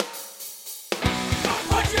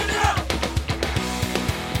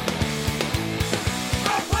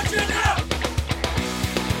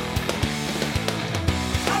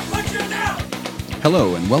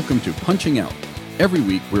Hello and welcome to Punching Out. Every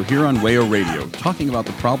week we're here on Wayo Radio talking about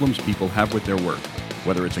the problems people have with their work,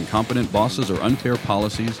 whether it's incompetent bosses or unfair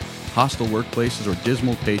policies, hostile workplaces or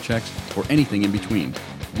dismal paychecks, or anything in between.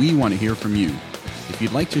 We want to hear from you. If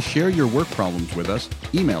you'd like to share your work problems with us,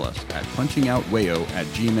 email us at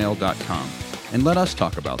punchingoutwayo@gmail.com and let us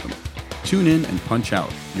talk about them. Tune in and punch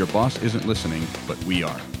out. Your boss isn't listening, but we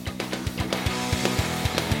are.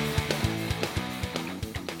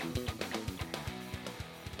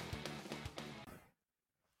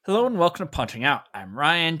 Hello and welcome to Punching Out. I'm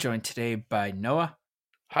Ryan, joined today by Noah.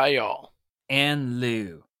 Hi, y'all. And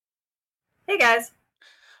Lou. Hey, guys.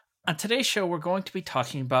 On today's show, we're going to be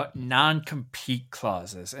talking about non-compete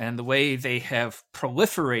clauses and the way they have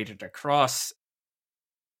proliferated across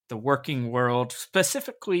the working world.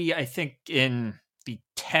 Specifically, I think in the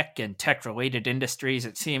tech and tech-related industries,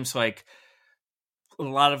 it seems like a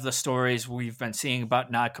lot of the stories we've been seeing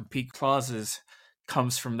about non-compete clauses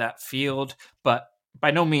comes from that field, but by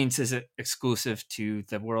no means is it exclusive to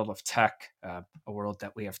the world of tech, a world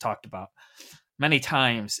that we have talked about many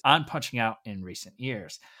times on Punching Out in recent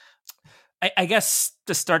years. I guess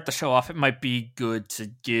to start the show off, it might be good to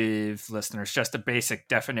give listeners just a basic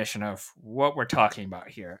definition of what we're talking about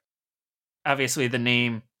here. Obviously, the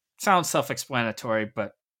name sounds self-explanatory,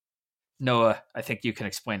 but Noah, I think you can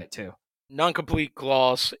explain it too. Non-complete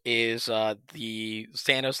clause is the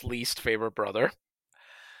Santa's least favorite brother.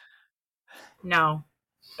 No,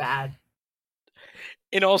 bad.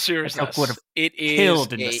 In all seriousness, it is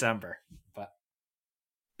killed in December. But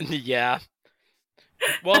yeah.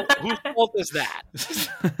 Well, whose fault is that?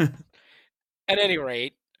 At any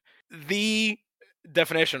rate, the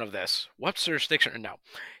definition of this, Webster's Dictionary, no.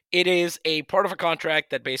 It is a part of a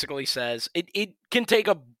contract that basically says it can take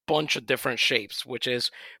a bunch of different shapes, which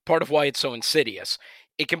is part of why it's so insidious.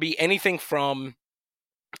 It can be anything from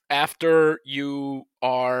after you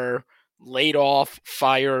are laid off,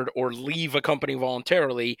 fired, or leave a company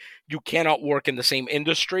voluntarily, you cannot work in the same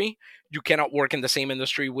industry. You cannot work in the same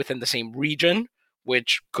industry within the same region,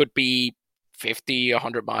 which could be 50,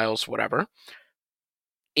 100 miles, whatever.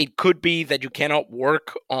 It could be that you can't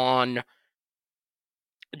work on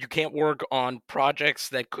projects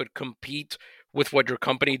that could compete with what your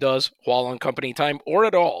company does while on company time, or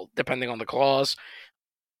at all, depending on the clause.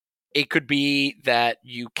 It could be that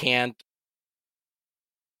you can't.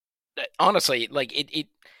 Honestly, like it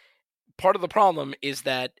part of the problem is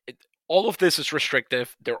that all of this is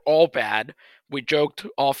restrictive. They're all bad. We joked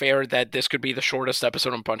off air that this could be the shortest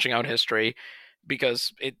episode in Punching Out history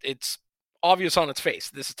because it's obvious on its face.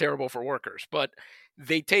 This is terrible for workers, but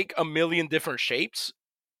they take a million different shapes,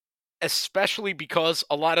 especially because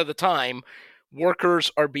a lot of the time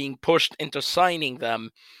workers are being pushed into signing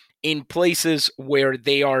them in places where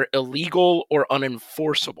they are illegal or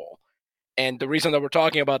unenforceable. And the reason that we're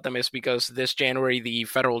talking about them is because this January, the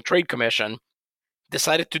Federal Trade Commission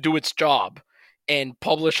decided to do its job and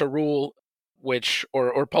publish a rule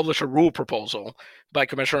or publish a rule proposal by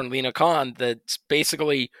Commissioner Lina Khan that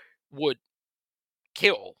basically would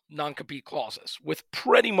kill non-compete clauses with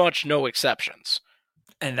pretty much no exceptions.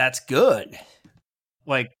 And that's good.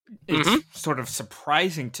 Like, it's sort of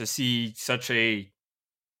surprising to see such a,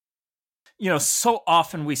 so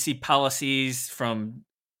often we see policies from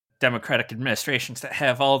Democratic administrations that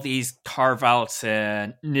have all these carve-outs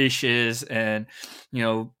and niches and,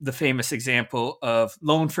 the famous example of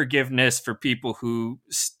loan forgiveness for people who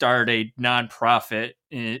start a nonprofit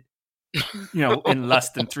in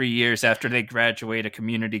less than 3 years after they graduate a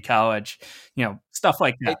community college, stuff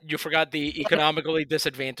like that. You forgot the economically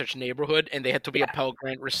disadvantaged neighborhood and they had to be a Pell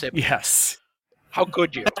Grant recipient. Yes. How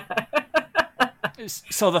could you?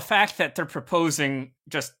 So the fact that they're proposing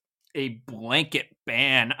just a blanket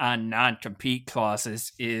ban on non-compete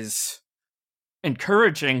clauses is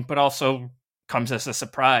encouraging, but also comes as a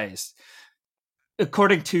surprise.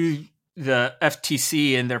 According to the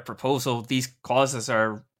FTC and their proposal, these clauses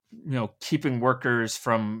are, keeping workers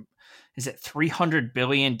from, is it $300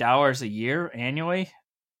 billion a year annually?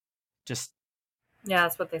 Yeah,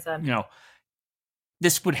 that's what they said.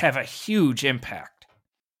 This would have a huge impact.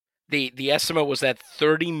 The estimate was that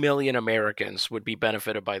 30 million Americans would be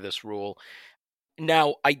benefited by this rule.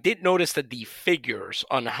 Now, I did notice that the figures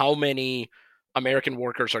on how many American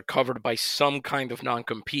workers are covered by some kind of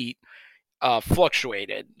non-compete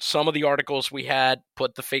fluctuated. Some of the articles we had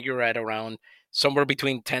put the figure at around somewhere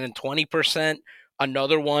between 10 and 20%.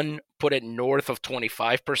 Another one put it north of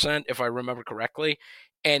 25%, if I remember correctly.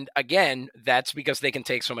 And again, that's because they can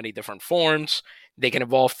take so many different forms. They can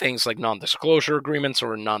involve things like non-disclosure agreements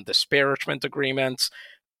or non-disparagement agreements.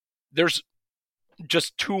 There's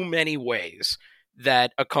just too many ways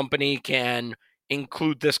that a company can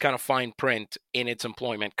include this kind of fine print in its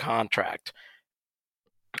employment contract.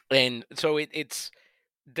 And so it's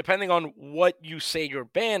depending on what you say you're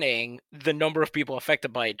banning, the number of people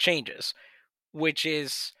affected by it changes, which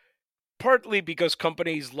is partly because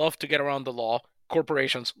companies love to get around the law.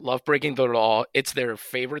 Corporations love breaking the law. It's their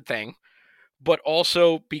favorite thing. But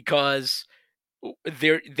also because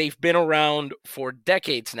they've been around for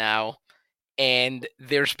decades now, and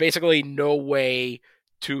there's basically no way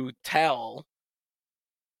to tell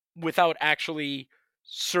without actually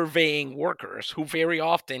surveying workers who very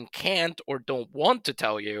often can't or don't want to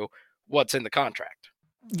tell you what's in the contract.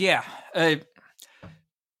 Yeah.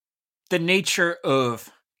 The nature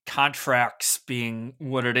of contracts being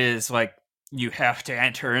what it is, like, you have to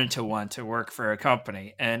enter into one to work for a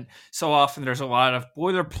company. And so often there's a lot of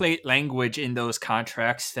boilerplate language in those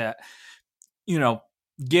contracts that,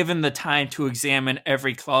 given the time to examine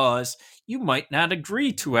every clause, you might not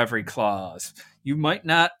agree to every clause. You might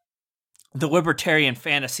not. The libertarian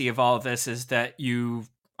fantasy of all of this is that you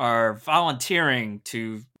are volunteering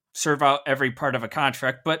to serve out every part of a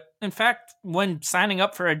contract. But in fact, when signing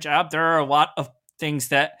up for a job, there are a lot of things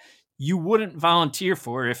that you wouldn't volunteer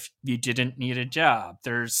for if you didn't need a job.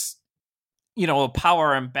 There's, a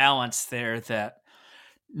power imbalance there that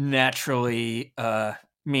naturally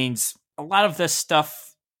means a lot of this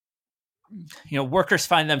stuff, workers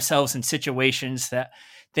find themselves in situations that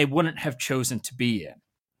they wouldn't have chosen to be in.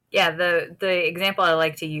 Yeah, the example I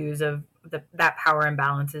like to use of that power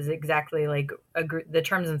imbalance is exactly like the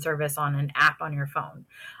terms and service on an app on your phone.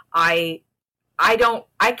 I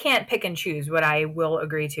can't pick and choose what I will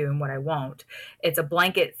agree to and what I won't. It's a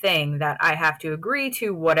blanket thing that I have to agree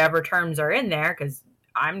to whatever terms are in there because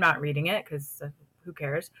I'm not reading it because who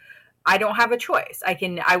cares? I don't have a choice.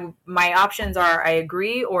 My options are I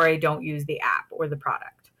agree or I don't use the app or the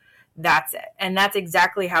product. That's it. And that's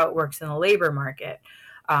exactly how it works in the labor market,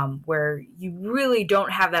 where you really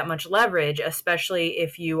don't have that much leverage, especially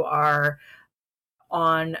if you are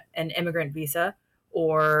on an immigrant visa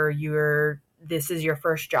or this is your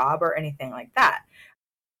first job or anything like that.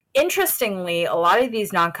 Interestingly, a lot of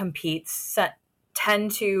these non-competes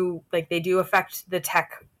tend to, they do affect the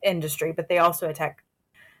tech industry, but they also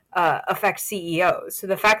affect CEOs. So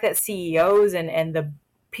the fact that CEOs and the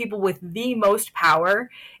people with the most power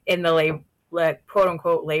in the quote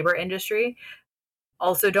unquote labor industry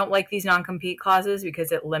also don't like these non-compete clauses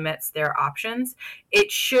because it limits their options.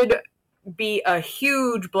 It should be a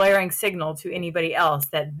huge blaring signal to anybody else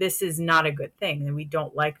that this is not a good thing and we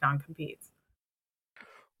don't like non-competes.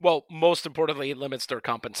 Well, most importantly, it limits their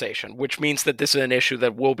compensation, which means that this is an issue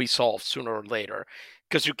that will be solved sooner or later,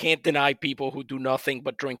 because you can't deny people who do nothing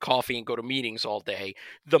but drink coffee and go to meetings all day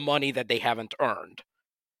the money that they haven't earned.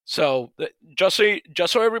 So just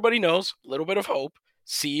so everybody knows, a little bit of hope.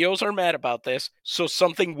 CEOs are mad about this, so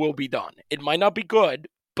something will be done. It might not be good,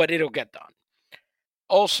 but it'll get done.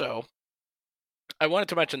 Also, I wanted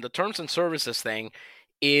to mention the terms and services thing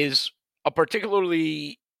is a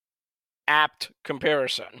particularly apt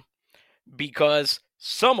comparison because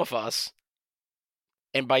some of us,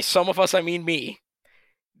 and by some of us I mean me,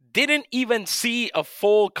 didn't even see a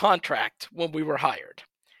full contract when we were hired.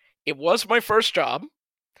 It was my first job,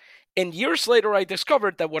 and years later I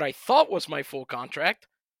discovered that what I thought was my full contract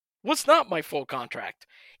was not my full contract,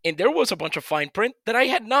 and there was a bunch of fine print that I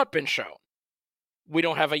had not been shown. We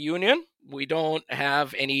don't have a union. We don't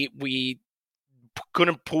have any. We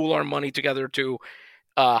couldn't pool our money together to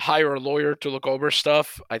hire a lawyer to look over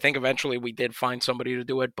stuff. I think eventually we did find somebody to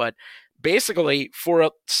do it, but basically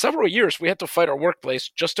for several years we had to fight our workplace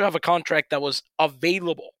just to have a contract that was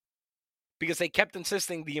available because they kept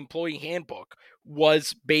insisting the employee handbook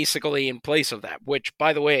was basically in place of that, which,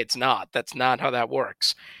 by the way, it's not. That's not how that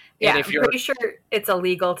works. Yeah, I'm pretty sure it's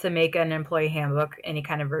illegal to make an employee handbook any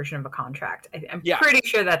kind of version of a contract. I'm pretty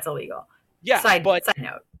sure that's illegal. Yeah, side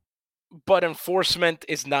note. But enforcement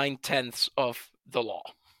is 9/10 of the law.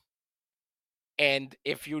 And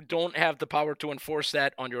if you don't have the power to enforce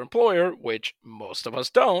that on your employer, which most of us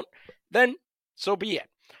don't, then so be it.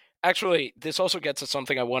 Actually, this also gets to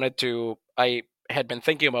something I had been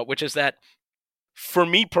thinking about, which is that for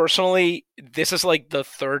me personally, this is like the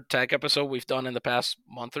third tech episode we've done in the past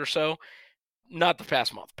month or so. Not the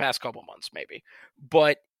past month, past couple months maybe.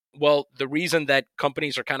 But, well, the reason that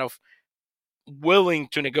companies are kind of willing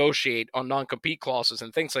to negotiate on non-compete clauses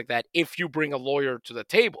and things like that, if you bring a lawyer to the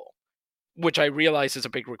table, which I realize is a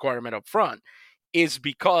big requirement up front, is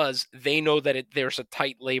because they know that there's a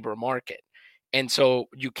tight labor market. And so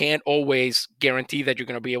you can't always guarantee that you're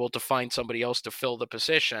going to be able to find somebody else to fill the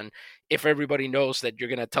position if everybody knows that you're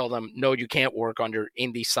going to tell them, no, you can't work on your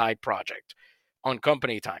indie side project on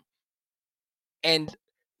company time. And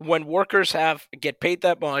when workers get paid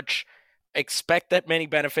that much, expect that many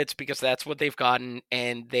benefits because that's what they've gotten,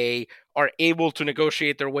 and they are able to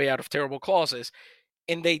negotiate their way out of terrible clauses,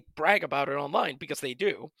 and they brag about it online because they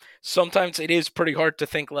do. Sometimes it is pretty hard to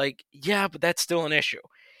think like, yeah, but that's still an issue.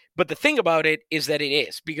 But the thing about it is that it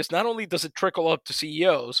is, because not only does it trickle up to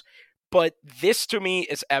CEOs, but this to me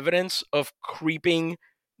is evidence of creeping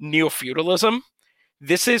neo-feudalism.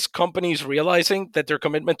 This is companies realizing that their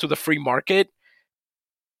commitment to the free market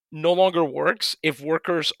no longer works if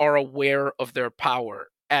workers are aware of their power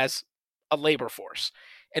as a labor force.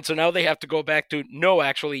 And so now they have to go back to, no,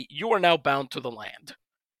 actually, you are now bound to the land.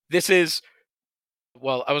 This is,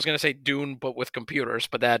 well, I was going to say Dune, but with computers,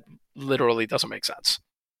 but that literally doesn't make sense.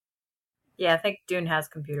 Yeah, I think Dune has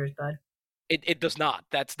computers, bud. It does not.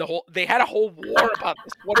 That's the whole, they had a whole war about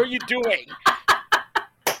this. What are you doing?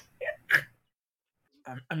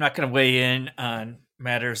 I'm not going to weigh in on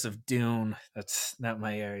matters of Dune. That's not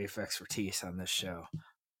my area of expertise on this show.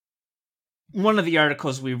 One of the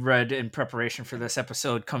articles we read in preparation for this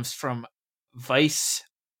episode comes from Vice,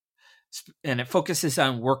 and it focuses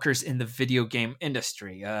on workers in the video game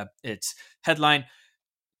industry. It's headline,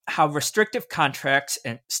 How Restrictive Contracts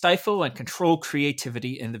and Stifle and Control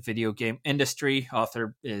Creativity in the Video Game Industry.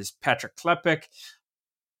 Author is Patrick Klepek.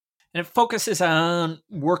 And it focuses on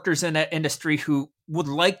workers in that industry who would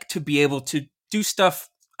like to be able to do stuff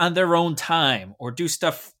on their own time or do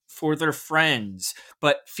stuff for their friends,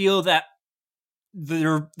 but feel that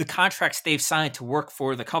the contracts they've signed to work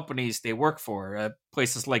for the companies they work for,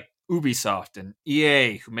 places like Ubisoft and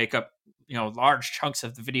EA, who make up large chunks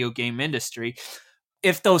of the video game industry,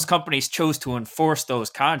 if those companies chose to enforce those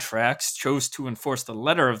contracts, chose to enforce the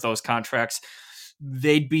letter of those contracts,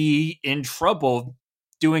 they'd be in trouble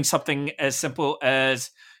doing something as simple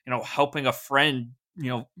as, helping a friend,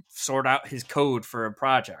 sort out his code for a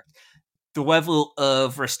project. The level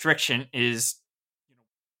of restriction is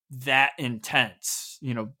that intense.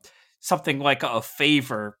 Something like a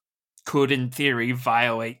favor could, in theory,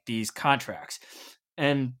 violate these contracts.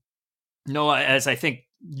 And Noah, as I think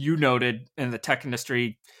you noted in the tech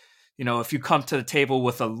industry, if you come to the table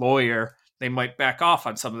with a lawyer, they might back off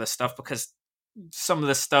on some of this stuff because some of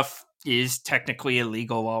this stuff is technically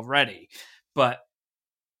illegal already. But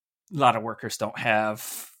a lot of workers don't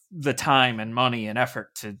have the time and money and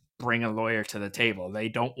effort to bring a lawyer to the table. They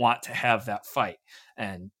don't want to have that fight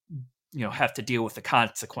and have to deal with the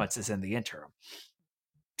consequences in the interim.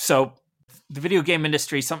 So the video game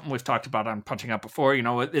industry, something we've talked about on Punching Out before,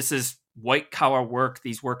 this is white collar work.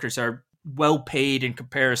 These workers are well paid in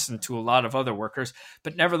comparison to a lot of other workers,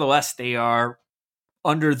 but nevertheless, they are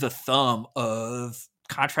under the thumb of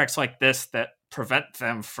contracts like this that prevent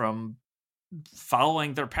them from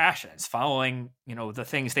following their passions, following, the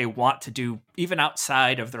things they want to do, even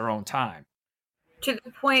outside of their own time. To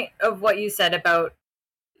the point of what you said about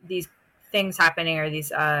these things happening, or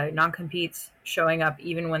these non-competes showing up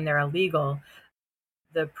even when they're illegal,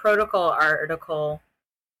 the protocol article,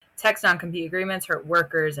 Text Non-Compete Agreements Hurt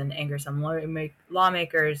Workers and Anger Some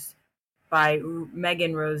Lawmakers, by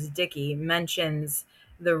Megan Rose Dickey, mentions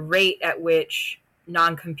the rate at which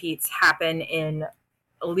non-competes happen in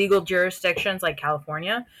illegal jurisdictions like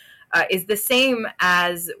California is the same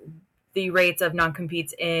as the rates of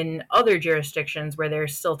non-competes in other jurisdictions where they're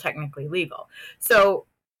still technically legal. So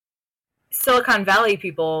Silicon Valley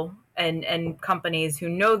people and companies who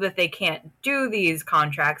know that they can't do these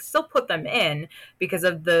contracts still put them in because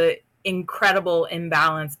of the incredible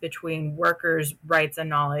imbalance between workers' rights and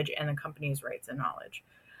knowledge and the company's rights and knowledge,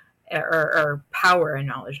 or power and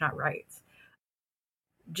knowledge, not rights.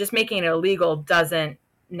 Just making it illegal doesn't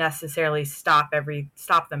necessarily stop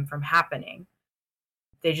them from happening.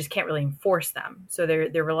 They just can't really enforce them. So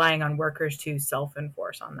they're relying on workers to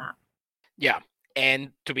self-enforce on that. Yeah.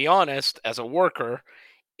 And to be honest, as a worker,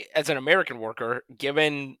 as an American worker,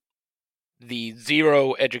 given the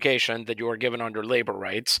zero education that you are given under labor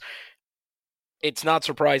rights, it's not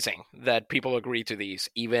surprising that people agree to these,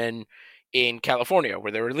 even in California,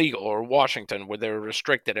 where they're illegal, or Washington, where they're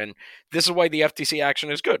restricted. And this is why the FTC action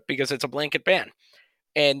is good, because it's a blanket ban.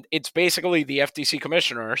 And it's basically the FTC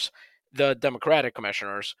commissioners, the Democratic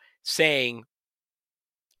commissioners, saying,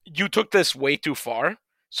 you took this way too far,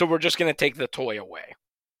 so we're just going to take the toy away.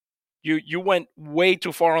 You went way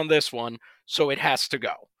too far on this one, so it has to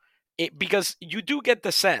go. Because you do get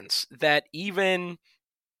the sense that even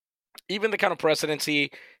the kind of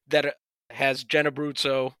presidency that has Jenna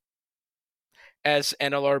Bruzzo as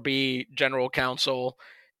NLRB general counsel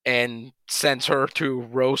and sends her to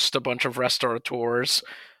roast a bunch of restaurateurs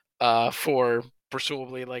for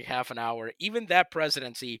presumably like half an hour, even that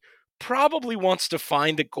presidency probably wants to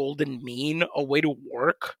find a golden mean, a way to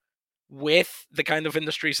work with the kind of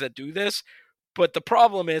industries that do this. But the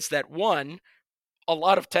problem is that, one, a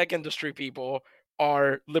lot of tech industry people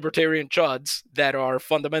are libertarian chuds that are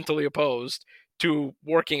fundamentally opposed to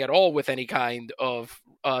working at all with any kind of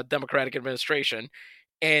democratic administration.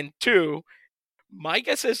 And two, my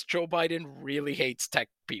guess is Joe Biden really hates tech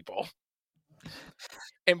people.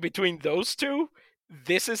 And between those two,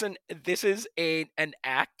 this is an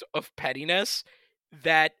act of pettiness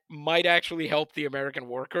that might actually help the American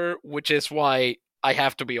worker, which is why I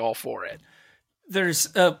have to be all for it.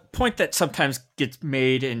 There's a point that sometimes gets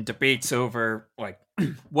made in debates over like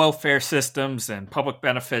welfare systems and public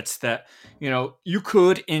benefits that, you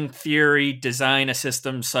could in theory design a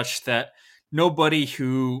system such that nobody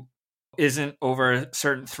who isn't over a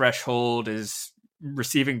certain threshold is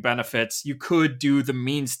receiving benefits. You could do the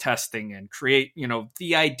means testing and create,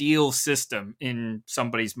 the ideal system in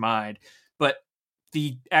somebody's mind. But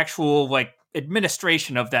the actual like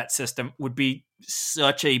administration of that system would be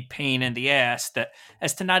such a pain in the ass that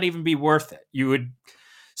as to not even be worth it. You would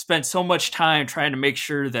spend so much time trying to make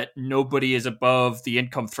sure that nobody is above the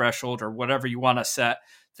income threshold or whatever you want to set,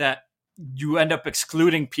 that you end up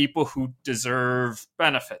excluding people who deserve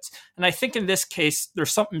benefits. And I think in this case,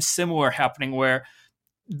 there's something similar happening where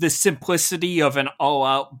the simplicity of an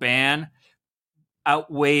all-out ban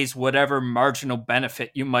outweighs whatever marginal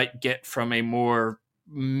benefit you might get from a more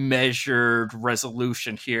measured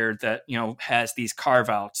resolution here that, has these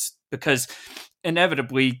carve-outs. Because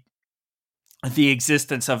inevitably, the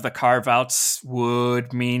existence of the carve-outs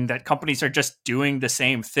would mean that companies are just doing the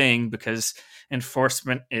same thing because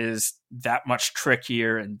enforcement is that much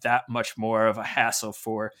trickier and that much more of a hassle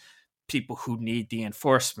for people who need the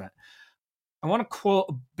enforcement. I want to quote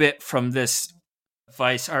a bit from this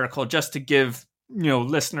Vice article just to give,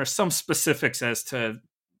 listeners some specifics as to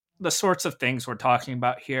the sorts of things we're talking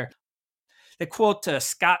about here. They quote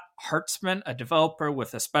Scott Hartzman, a developer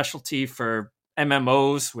with a specialty for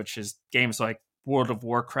MMOs, which is games like World of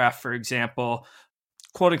Warcraft, for example.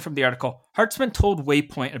 Quoting from the article, Hartzman told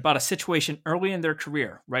Waypoint about a situation early in their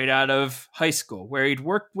career, right out of high school, where he'd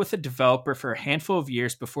worked with a developer for a handful of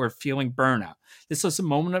years before feeling burnout. This was a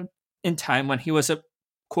moment in time when he was a,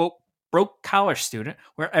 quote, broke college student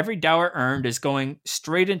where every dollar earned is going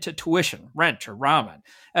straight into tuition, rent, or ramen.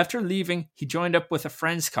 After leaving, he joined up with a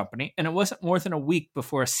friend's company, and it wasn't more than a week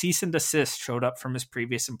before a cease and desist showed up from his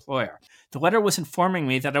previous employer. The letter was informing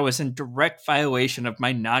me that I was in direct violation of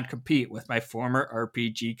my non-compete with my former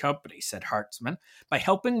RPG company, said Hartzman, by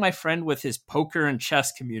helping my friend with his poker and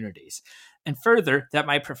chess communities. And further, that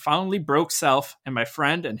my profoundly broke self and my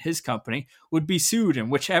friend and his company would be sued in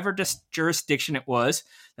whichever jurisdiction it was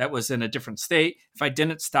that was in a different state if I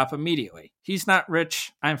didn't stop immediately. He's not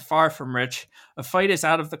rich. I'm far from rich. A fight is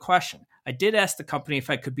out of the question. I did ask the company if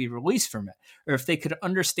I could be released from it, or if they could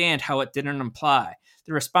understand how it didn't imply.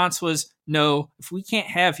 The response was, no, if we can't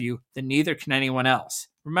have you, then neither can anyone else.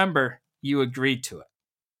 Remember, you agreed to it.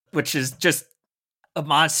 Which is just a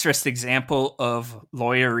monstrous example of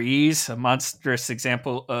lawyerese, a monstrous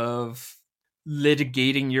example of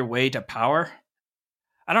litigating your way to power.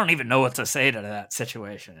 I don't even know what to say to that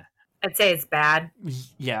situation. I'd say it's bad.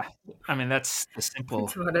 Yeah. I mean, that's the simple.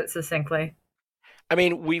 That's what it succinctly. I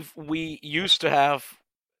mean, we used to have,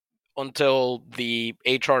 until the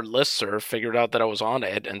HR listserv figured out that I was on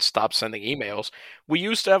it and stopped sending emails, we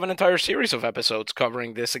used to have an entire series of episodes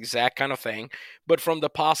covering this exact kind of thing, but from the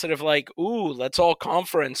positive, like, ooh, let's all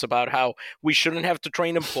conference about how we shouldn't have to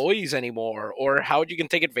train employees anymore, or how you can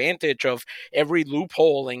take advantage of every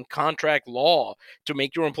loophole in contract law to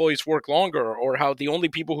make your employees work longer, or how the only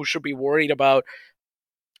people who should be worried about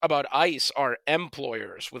ICE are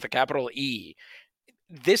employers with a capital E.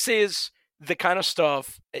 This is the kind of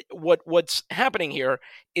stuff. What's happening here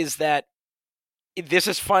is that this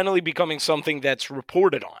is finally becoming something that's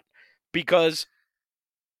reported on, because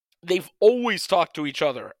they've always talked to each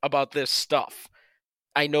other about this stuff.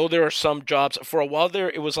 I know there are some jobs, for a while there,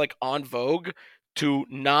 it was like on vogue to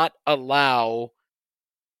not allow,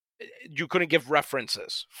 you couldn't give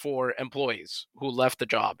references for employees who left the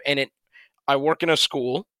job. And I work in a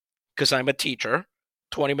school because I'm a teacher,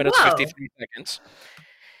 20 minutes, Whoa. 53 seconds.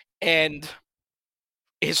 And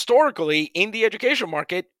historically, in the education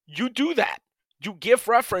market, you do that. You give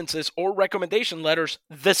references or recommendation letters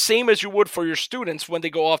the same as you would for your students when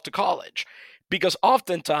they go off to college. Because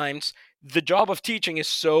oftentimes, the job of teaching is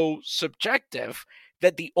so subjective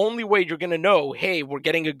that the only way you're going to know, hey, we're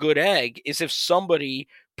getting a good egg, is if somebody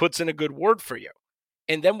puts in a good word for you.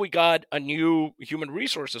 And then we got a new human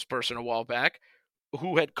resources person a while back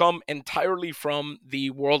who had come entirely from the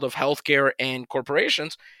world of healthcare and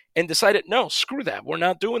corporations and decided, no, screw that. We're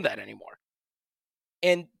not doing that anymore.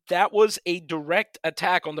 And that was a direct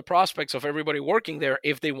attack on the prospects of everybody working there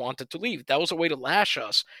if they wanted to leave. That was a way to lash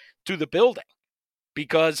us to the building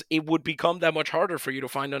because it would become that much harder for you to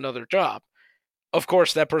find another job. Of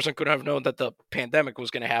course, that person could have known that the pandemic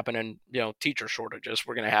was going to happen and, teacher shortages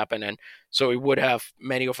were going to happen. And so it would have,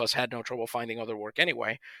 many of us had no trouble finding other work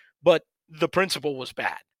anyway. But the principle was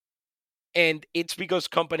bad. And it's because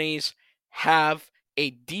companies have a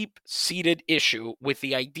deep-seated issue with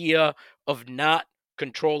the idea of not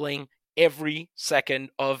controlling every second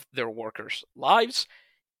of their workers' lives.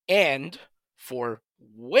 And for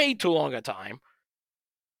way too long a time,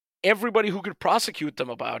 everybody who could prosecute them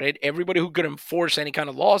about it, everybody who could enforce any kind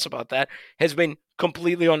of laws about that, has been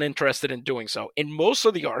completely uninterested in doing so. In most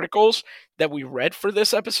of the articles that we read for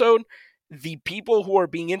this episode, the people who are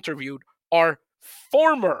being interviewed are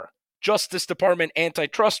former Justice Department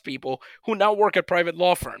antitrust people who now work at private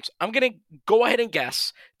law firms. I'm going to go ahead and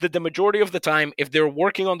guess that the majority of the time, if they're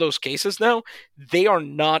working on those cases now, they are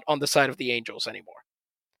not on the side of the angels anymore.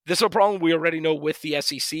 This is a problem we already know with the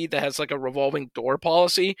SEC that has like a revolving door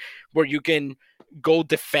policy where you can go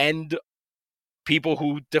defend people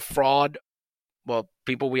who defraud,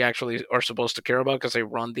 people we actually are supposed to care about because they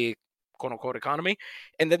run the quote-unquote economy,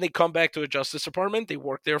 and then they come back to the Justice Department, they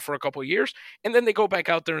work there for a couple of years, and then they go back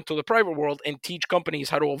out there into the private world and teach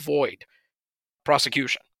companies how to avoid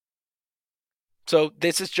prosecution. So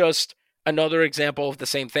this is just another example of the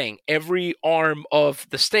same thing. Every arm of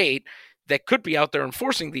the state that could be out there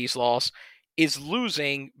enforcing these laws is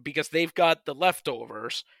losing because they've got the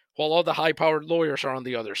leftovers while all the high-powered lawyers are on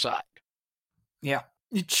the other side. Yeah.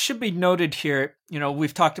 It should be noted here,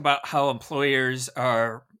 we've talked about how employers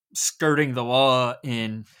are skirting the law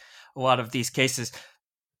in a lot of these cases.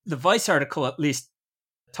 The Vice article at least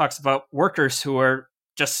talks about workers who are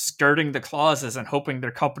just skirting the clauses and hoping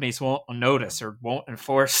their companies won't notice or won't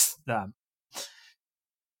enforce them.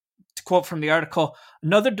 To quote from the article,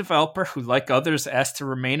 another developer who, like others, asked to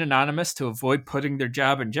remain anonymous to avoid putting their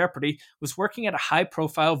job in jeopardy was working at a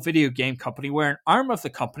high-profile video game company where an arm of the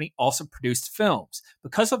company also produced films.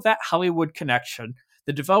 Because of that Hollywood connection,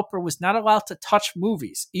 the developer was not allowed to touch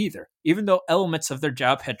movies either, even though elements of their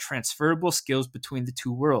job had transferable skills between the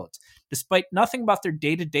two worlds. Despite nothing about their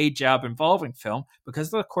day-to-day job involving film, because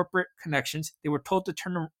of the corporate connections, they were told to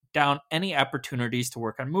turn down any opportunities to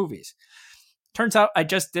work on movies. Turns out I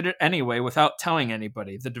just did it anyway without telling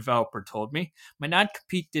anybody, the developer told me. My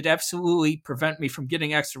non-compete did absolutely prevent me from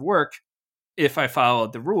getting extra work if I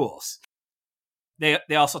followed the rules. They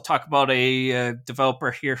also talk about a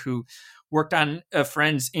developer here who worked on a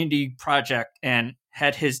friend's indie project and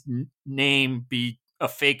had his name be a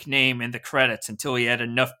fake name in the credits until he had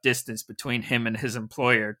enough distance between him and his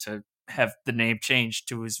employer to have the name changed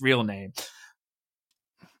to his real name.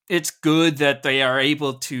 It's good that they are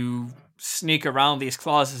able to sneak around these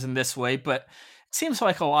clauses in this way, but it seems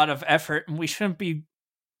like a lot of effort, and we shouldn't be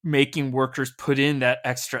making workers put in that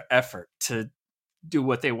extra effort to do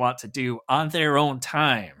what they want to do on their own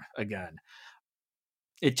time again.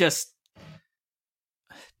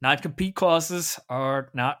 Non-compete clauses are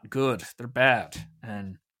not good. They're bad.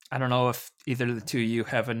 And I don't know if either of the two of you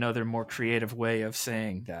have another more creative way of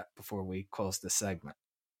saying that before we close this segment.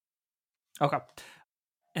 Okay.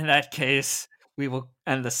 In that case, we will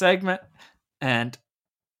end the segment. And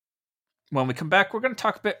when we come back, we're going to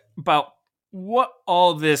talk a bit about what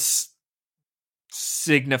all this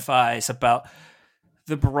signifies about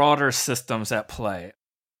the broader systems at play.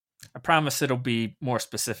 I promise it'll be more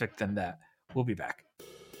specific than that. We'll be back.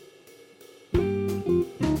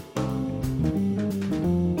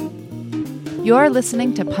 You're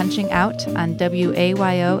listening to Punching Out on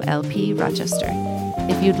WAYO-LP Rochester.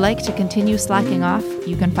 If you'd like to continue slacking off,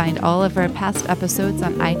 you can find all of our past episodes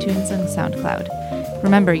on iTunes and SoundCloud.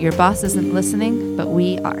 Remember, your boss isn't listening, but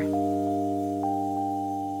we are.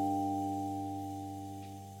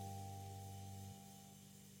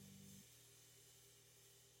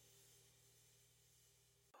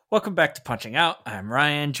 Welcome back to Punching Out. I'm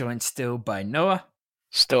Ryan, joined still by Noah.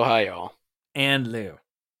 Still hi, y'all. And Lou.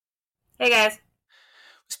 Hey, guys. We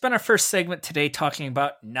spent our first segment today talking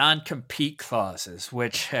about non-compete clauses,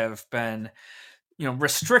 which have been,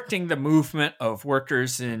 restricting the movement of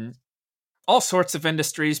workers in all sorts of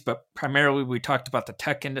industries, but primarily we talked about the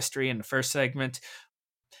tech industry in the first segment.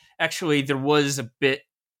 Actually, there was a bit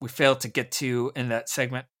we failed to get to in that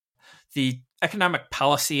segment. The Economic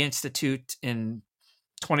Policy Institute in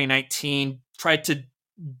 2019 tried to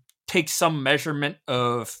take some measurement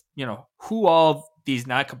of, who all these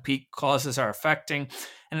non-compete clauses are affecting.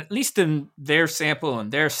 And at least in their sample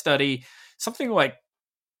and their study, something like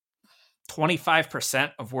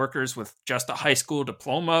 25% of workers with just a high school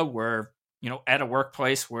diploma were, at a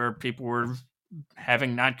workplace where people were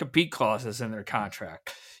having non-compete clauses in their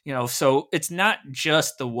contract. So it's not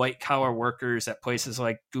just the white collar workers at places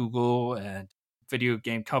like Google and video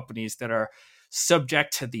game companies that are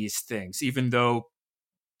subject to these things, even though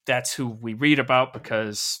that's who we read about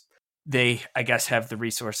because they, I guess, have the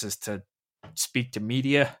resources to speak to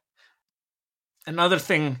media. Another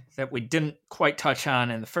thing that we didn't quite touch on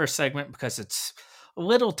in the first segment because it's a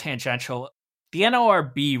little tangential, the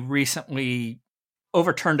NLRB recently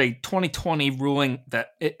overturned a 2020 ruling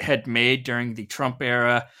that it had made during the Trump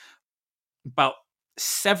era about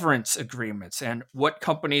severance agreements and what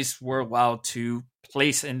companies were allowed to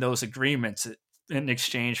place in those agreements in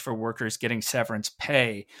exchange for workers getting severance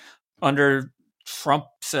pay. Under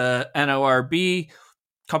Trump's NLRB,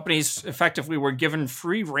 companies effectively were given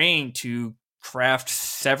free rein to craft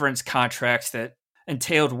severance contracts that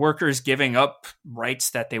entailed workers giving up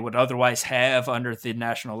rights that they would otherwise have under the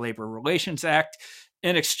National Labor Relations Act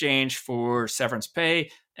in exchange for severance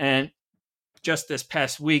pay. And just this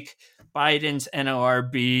past week, Biden's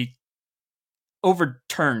NLRB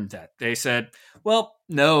overturned that. They said, well,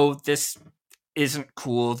 no, this isn't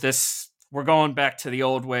cool. We're going back to the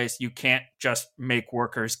old ways. You can't just make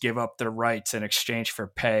workers give up their rights in exchange for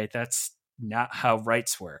pay. That's not how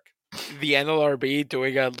rights work. The NLRB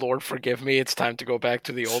doing a Lord forgive me, it's time to go back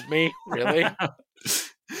to the old me? Really?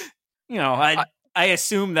 I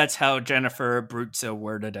assume that's how Jennifer Abruzzo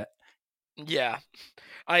worded it. Yeah.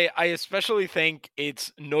 I especially think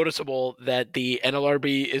it's noticeable that the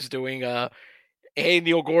NLRB is doing a hey,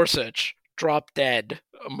 Neil Gorsuch, drop dead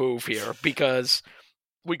move here, because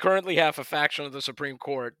we currently have a faction of the Supreme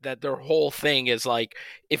Court that their whole thing is like,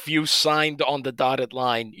 if you signed on the dotted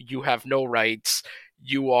line, you have no rights,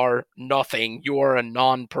 you are nothing, you are a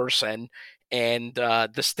non-person, and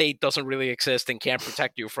the state doesn't really exist and can't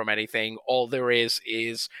protect you from anything. All there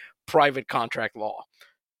is private contract law.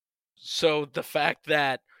 So the fact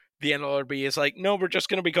that the NLRB is like, no, we're just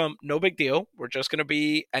going to become no big deal. We're just going to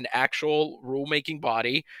be an actual rulemaking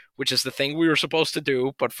body, which is the thing we were supposed to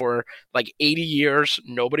do. But for like 80 years,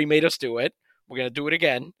 nobody made us do it. We're going to do it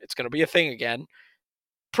again. It's going to be a thing again.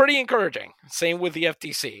 Pretty encouraging. Same with the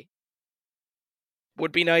FTC.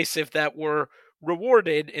 Would be nice if that were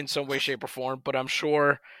rewarded in some way, shape, or form. But I'm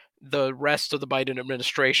sure the rest of the Biden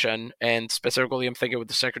administration, and specifically I'm thinking with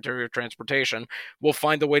the Secretary of Transportation, will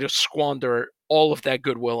find a way to squander all of that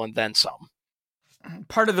goodwill and then some.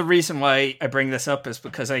 Part of the reason why I bring this up is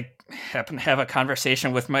because I happen to have a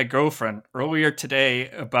conversation with my girlfriend earlier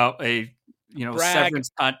today about a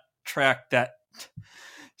severance contract that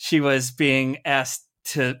she was being asked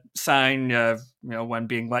to sign when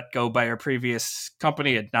being let go by her previous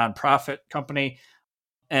company, a nonprofit company.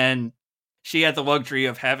 And she had the luxury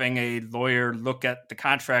of having a lawyer look at the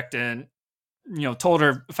contract and, told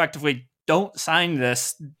her effectively, don't sign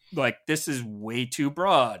this. Like, this is way too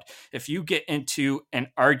broad. If you get into an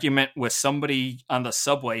argument with somebody on the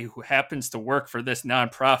subway who happens to work for this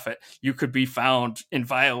nonprofit, you could be found in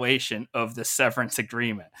violation of the severance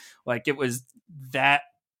agreement. Like, it was that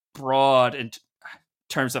broad in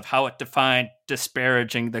terms of how it defined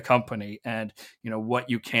disparaging the company and, what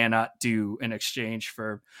you cannot do in exchange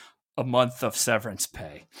for a month of severance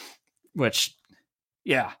pay, which,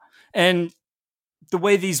 yeah. And the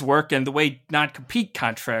way these work and the way non-compete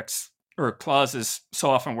contracts or clauses so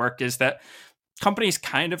often work is that companies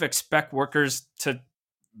kind of expect workers to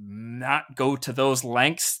not go to those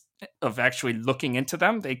lengths of actually looking into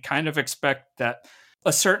them. They kind of expect that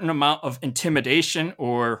a certain amount of intimidation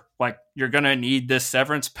or like you're going to need this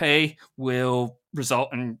severance pay will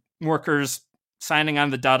result in workers signing on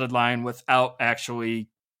the dotted line without actually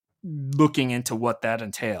looking into what that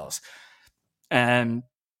entails. And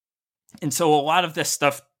so a lot of this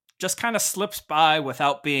stuff just kind of slips by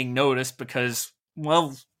without being noticed because,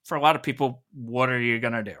 well, for a lot of people, what are you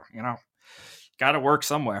going to do? Got to work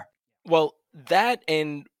somewhere. Well, that,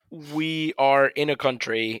 and we are in a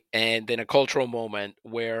country and in a cultural moment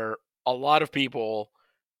where a lot of people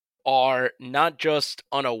are not just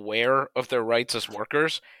unaware of their rights as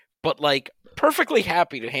workers, but like perfectly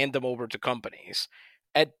happy to hand them over to companies.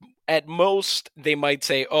 At most, they might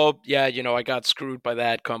say, oh, yeah, I got screwed by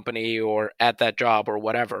that company or at that job or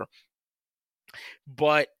whatever.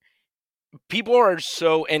 But people are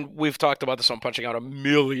so, and we've talked about this on Punching Out a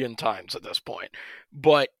million times at this point,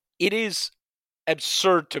 but it is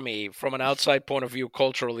absurd to me from an outside point of view,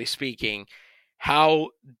 culturally speaking, how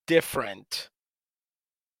different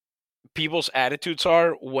people's attitudes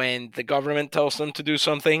are when the government tells them to do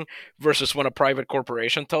something versus when a private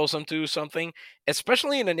corporation tells them to do something,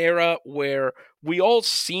 especially in an era where we all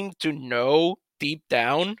seem to know deep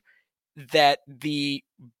down that the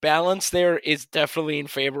balance there is definitely in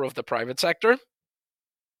favor of the private sector.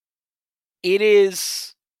 It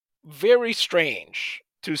is very strange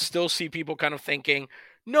to still see people kind of thinking,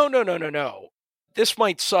 no. This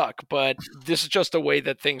might suck, but this is just the way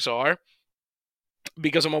that things are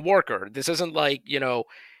because I'm a worker. This isn't like,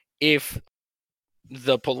 if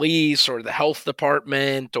the police or the health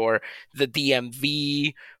department or the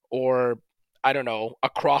DMV or, I don't know, a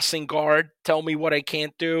crossing guard tell me what I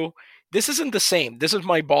can't do. This isn't the same. This is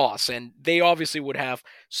my boss, and they obviously would have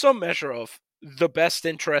some measure of the best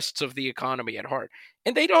interests of the economy at heart.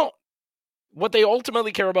 And they don't. What they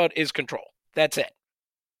ultimately care about is control. That's it.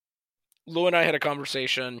 Lou and I had a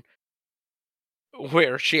conversation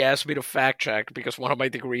where she asked me to fact check, because one of my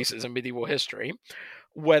degrees is in medieval history,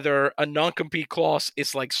 whether a non-compete clause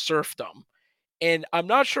is like serfdom. And I'm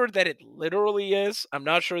not sure that it literally is. I'm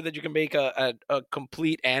not sure that you can make a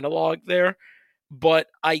complete analog there. But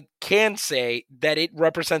I can say that it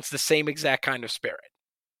represents the same exact kind of spirit.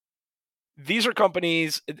 These are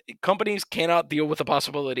companies cannot deal with the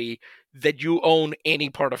possibility that you own any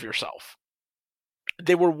part of yourself.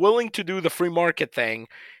 They were willing to do the free market thing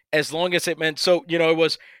as long as it meant, it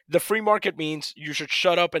was the free market means you should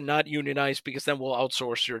shut up and not unionize because then we'll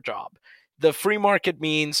outsource your job. The free market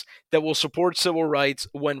means that we'll support civil rights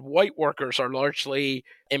when white workers are largely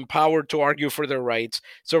empowered to argue for their rights.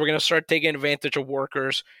 So we're going to start taking advantage of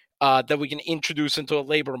workers that we can introduce into a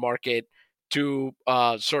labor market to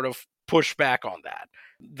sort of push back on that.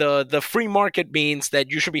 The free market means that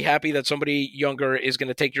you should be happy that somebody younger is going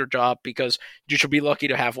to take your job because you should be lucky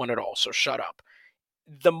to have one at all. So shut up.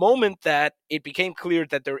 The moment that it became clear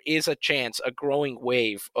that there is a chance, a growing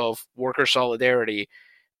wave of worker solidarity,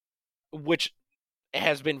 which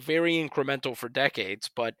has been very incremental for decades,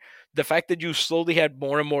 but the fact that you slowly had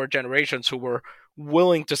more and more generations who were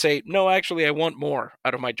willing to say, no, actually, I want more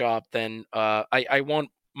out of my job than I want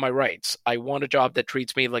my rights. I want a job that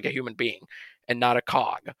treats me like a human being and not a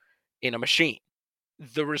cog in a machine.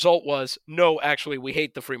 The result was, no, actually, we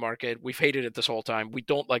hate the free market. We've hated it this whole time. We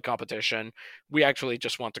don't like competition. We actually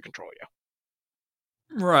just want to control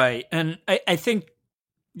you. Right. And I think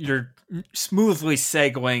you're smoothly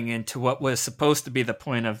segueing into what was supposed to be the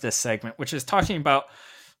point of this segment, which is talking about,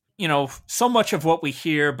 so much of what we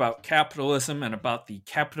hear about capitalism and about the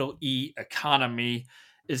capital E economy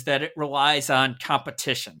is that it relies on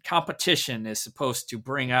competition. Competition is supposed to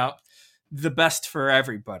bring out the best for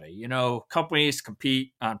everybody. Companies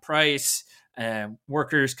compete on price and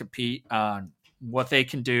workers compete on what they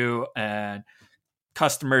can do, and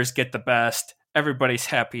customers get the best. Everybody's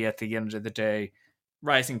happy at the end of the day.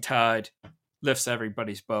 Rising tide lifts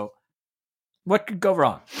everybody's boat. What could go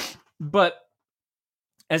wrong? But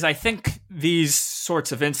as I think these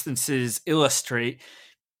sorts of instances illustrate,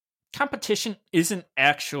 competition isn't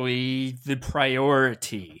actually the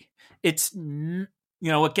priority. It's,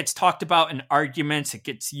 it gets talked about in arguments. It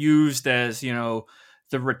gets used as,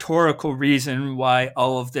 the rhetorical reason why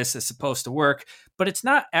all of this is supposed to work. But it's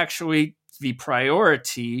not actually the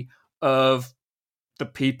priority of the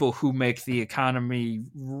people who make the economy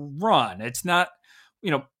run. It's not,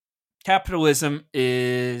 capitalism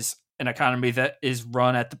is an economy that is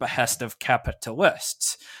run at the behest of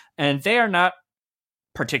capitalists, and they are not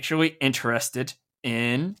particularly interested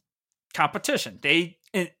in competition. They,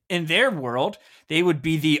 in their world, they would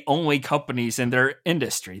be the only companies in their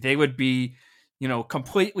industry. They would be,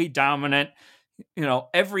 completely dominant.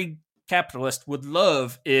 Every capitalist would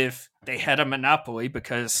love if they had a monopoly,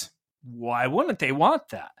 because why wouldn't they want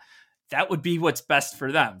that? That would be what's best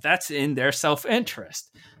for them. That's in their self-interest.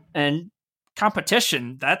 And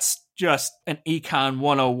competition, that's just an Econ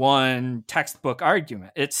 101 textbook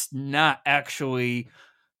argument. It's not actually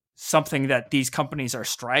something that these companies are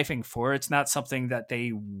striving for. It's not something that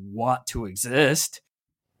they want to exist.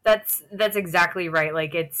 That's exactly right.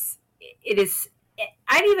 Like it is.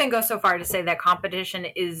 I'd even go so far to say that competition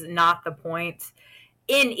is not the point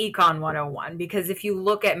in Econ 101, because if you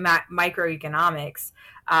look at microeconomics,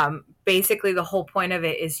 basically the whole point of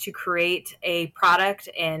it is to create a product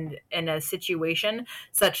and in a situation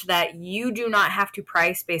such that you do not have to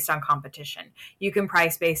price based on competition. You can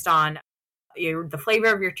price based on the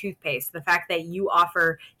flavor of your toothpaste, the fact that you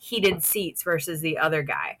offer heated seats versus the other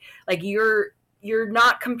guy. Like you're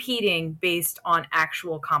not competing based on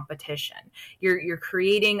actual competition. You're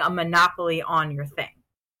creating a monopoly on your thing.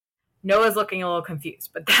 Noah's looking a little confused,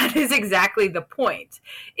 but that is exactly the point,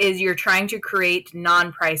 is you're trying to create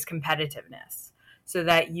non-price competitiveness. so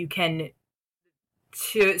that you can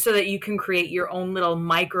create your own little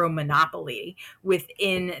micro monopoly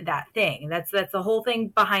within that thing. That's the whole thing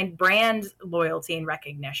behind brand loyalty and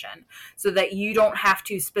recognition, so that you don't have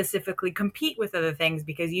to specifically compete with other things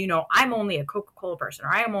because I'm only a Coca-Cola person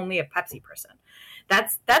or I am only a Pepsi person.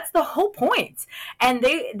 That's the whole point. And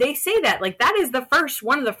they say that, like, that is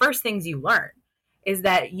one of the first things you learn, is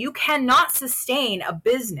that you cannot sustain a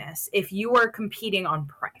business if you are competing on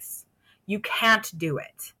price. You can't do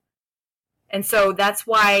it. And so that's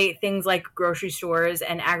why things like grocery stores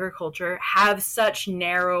and agriculture have such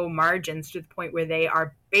narrow margins, to the point where they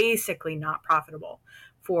are basically not profitable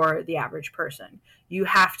for the average person. You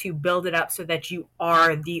have to build it up so that you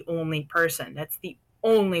are the only person. That's the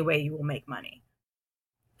only way you will make money.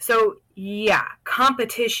 So yeah,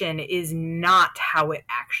 competition is not how it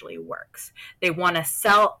actually works. They want to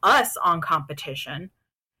sell us on competition,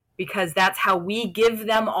 because that's how we give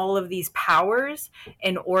them all of these powers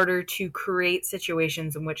in order to create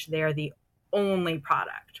situations in which they're the only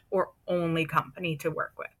product or only company to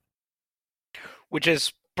work with. Which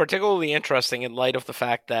is particularly interesting in light of the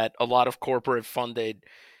fact that a lot of corporate-funded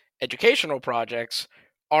educational projects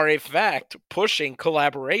are, in fact, pushing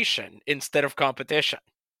collaboration instead of competition.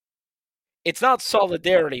 It's not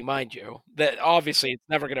solidarity, mind you. That obviously it's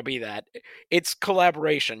never going to be that. It's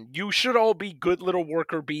collaboration. You should all be good little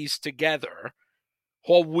worker bees together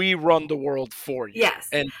while we run the world for you. Yes.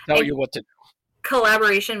 And tell you what to do.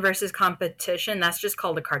 Collaboration versus competition, that's just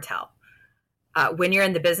called a cartel. When you're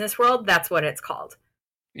in the business world, that's what it's called.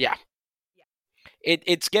 Yeah.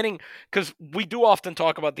 It's getting, because we do often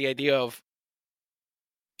talk about the idea of,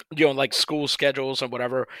 like school schedules and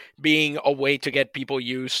whatever being a way to get people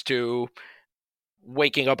used to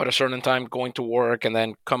waking up at a certain time, going to work, and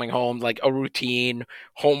then coming home, like a routine.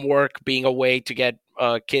 Homework being a way to get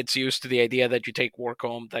kids used to the idea that you take work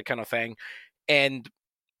home, that kind of thing. And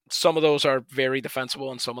some of those are very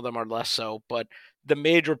defensible and some of them are less so. But the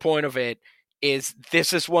major point of it is,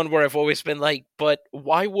 this is one where I've always been like, but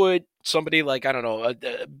why would somebody like, I don't know,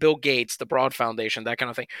 Bill Gates, the Broad Foundation, that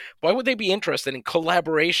kind of thing, why would they be interested in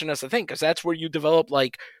collaboration as a thing? Because that's where you develop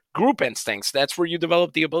like group instincts. That's where you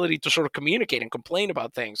develop the ability to sort of communicate and complain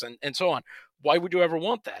about things and so on. Why would you ever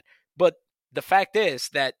want that? But the fact is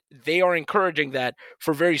that they are encouraging that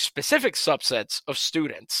for very specific subsets of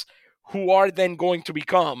students who are then going to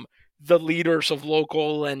become the leaders of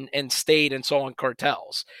local and state and so on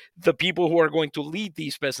cartels, the people who are going to lead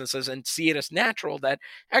these businesses and see it as natural that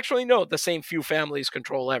actually, no, the same few families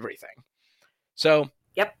control everything. So,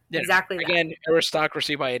 yep, exactly. Again,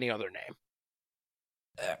 aristocracy by any other name.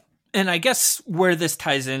 And I guess where this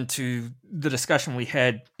ties into the discussion we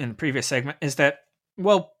had in the previous segment is that,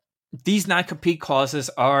 well, these non-compete clauses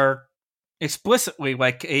are explicitly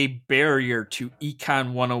like a barrier to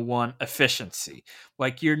Econ 101 efficiency.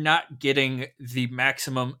 Like, you're not getting the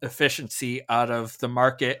maximum efficiency out of the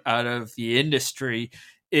market, out of the industry,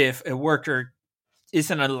 if a worker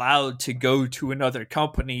isn't allowed to go to another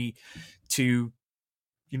company to,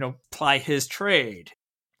 ply his trade.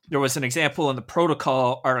 There was an example in the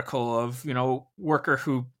Protocol article of, worker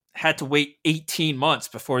who had to wait 18 months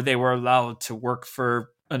before they were allowed to work for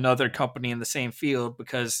another company in the same field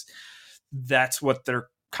because that's what their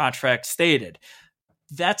contract stated.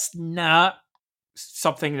 That's not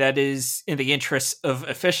something that is in the interest of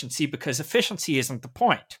efficiency, because efficiency isn't the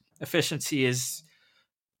point. Efficiency is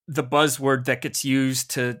the buzzword that gets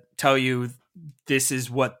used to tell you this is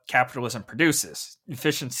what capitalism produces.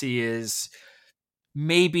 Efficiency is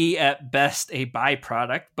maybe at best a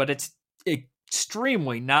byproduct, but it's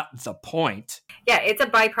extremely not the point. Yeah, it's a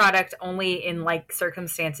byproduct only in like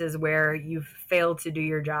circumstances where you've failed to do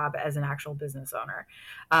your job as an actual business owner.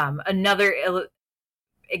 Another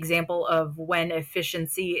example of when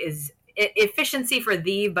efficiency for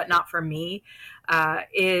thee but not for me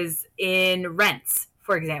is in rents,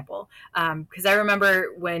 for example. Because I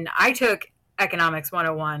remember when I took Economics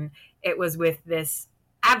 101, it was with this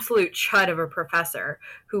absolute chud of a professor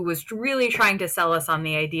who was really trying to sell us on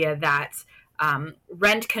the idea that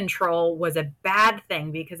rent control was a bad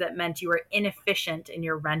thing because it meant you were inefficient in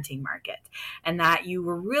your renting market, and that you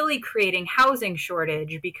were really creating housing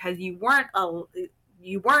shortage because you weren't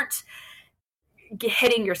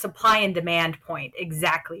hitting your supply and demand point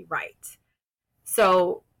exactly right.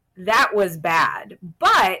 So that was bad.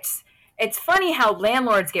 But it's funny how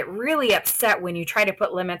landlords get really upset when you try to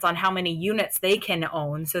put limits on how many units they can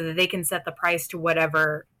own so that they can set the price to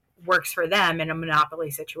whatever works for them in a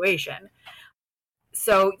monopoly situation.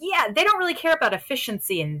 So, yeah, they don't really care about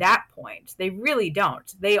efficiency in that point. They really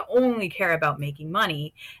don't. They only care about making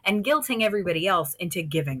money and guilting everybody else into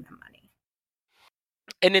giving them money.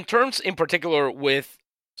 And in terms in particular with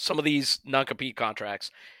some of these non-compete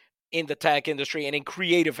contracts in the tech industry and in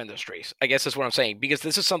creative industries, I guess is what I'm saying, because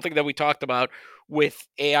this is something that we talked about with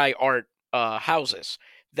AI art houses,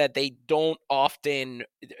 that they don't often,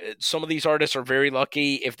 some of these artists are very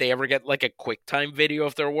lucky if they ever get like a QuickTime video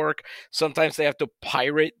of their work. Sometimes they have to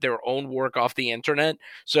pirate their own work off the internet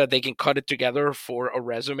so that they can cut it together for a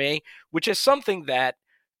resume, which is something that,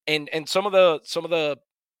 and some of the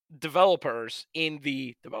developers in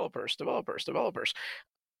the developers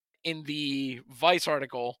in the Vice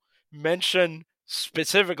article mention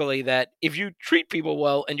specifically that if you treat people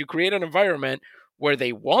well and you create an environment where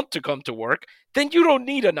they want to come to work, then you don't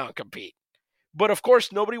need a non-compete. But of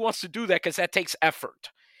course, nobody wants to do that because that takes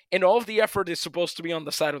effort. And all of the effort is supposed to be on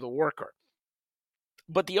the side of the worker.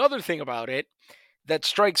 But the other thing about it that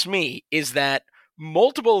strikes me is that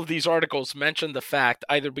multiple of these articles mention the fact,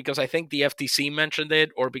 either because I think the FTC mentioned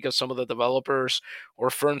it or because some of the developers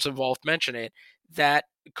or firms involved mention it, that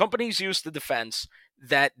companies use the defense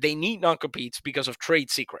that they need non-competes because of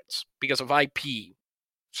trade secrets, because of IP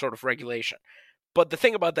sort of regulation. But the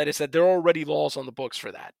thing about that is that there are already laws on the books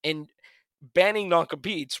for that. And banning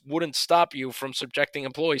non-competes wouldn't stop you from subjecting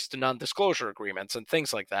employees to non-disclosure agreements and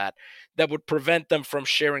things like that that would prevent them from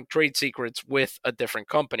sharing trade secrets with a different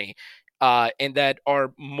company, and that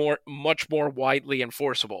are much more widely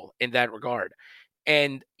enforceable in that regard.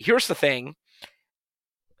 And here's the thing.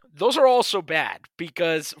 Those are also bad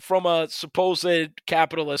because from a supposed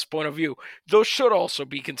capitalist point of view, those should also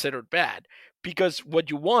be considered bad. Because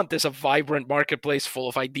what you want is a vibrant marketplace full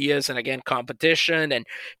of ideas and, again, competition and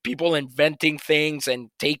people inventing things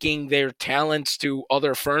and taking their talents to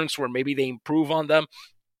other firms where maybe they improve on them.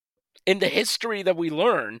 In the history that we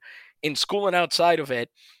learn in school and outside of it,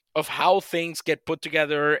 of how things get put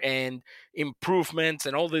together and improvements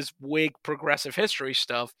and all this Whig progressive history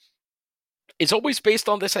stuff, it's always based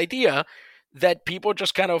on this idea that people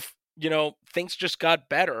just kind of, things just got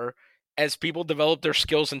better as people developed their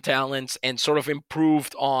skills and talents and sort of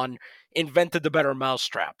invented the better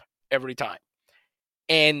mousetrap every time.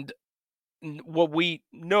 And what we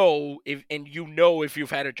know, if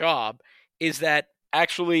you've had a job, is that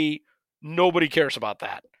actually nobody cares about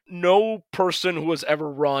that. No person who has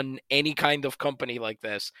ever run any kind of company like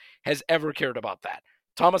this has ever cared about that.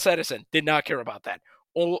 Thomas Edison did not care about that.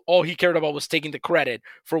 All he cared about was taking the credit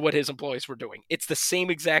for what his employees were doing. It's the same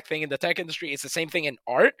exact thing in the tech industry. It's the same thing in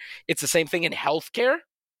art. It's the same thing in healthcare.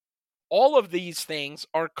 All of these things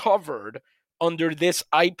are covered under this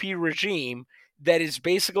IP regime that is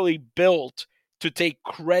basically built to take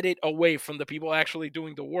credit away from the people actually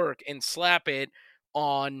doing the work and slap it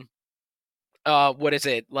on, what is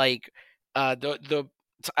it? Like, I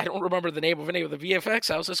don't remember the name of any of the VFX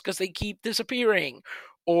houses because they keep disappearing,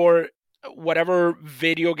 or whatever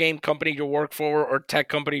video game company you work for or tech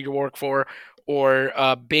company you work for or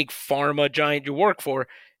a big pharma giant you work for,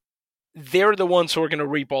 they're the ones who are going to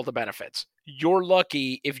reap all the benefits. You're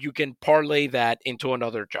lucky if you can parlay that into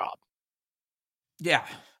another job. Yeah.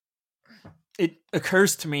 It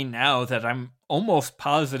occurs to me now that I'm almost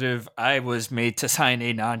positive I was made to sign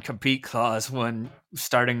a non-compete clause when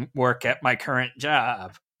starting work at my current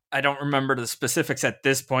job. I don't remember the specifics at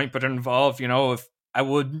this point, but it involved, if I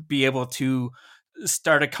would be able to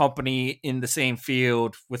start a company in the same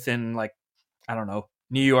field within,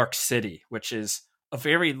 New York City, which is a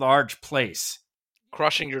very large place.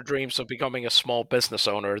 Crushing your dreams of becoming a small business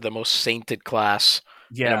owner, the most sainted class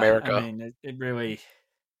in America. I mean, it really,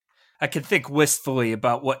 I could think wistfully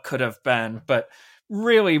about what could have been, but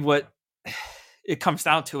really what it comes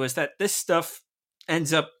down to is that this stuff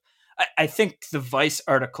ends up, I think the Vice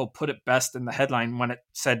article put it best in the headline when it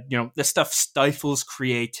said, this stuff stifles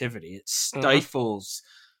creativity. It stifles,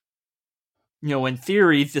 in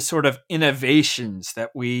theory, the sort of innovations that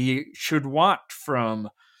we should want from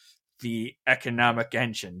the economic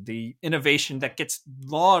engine, the innovation that gets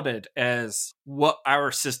lauded as what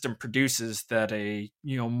our system produces that a,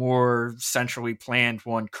 more centrally planned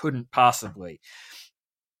one couldn't possibly.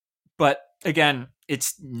 But again,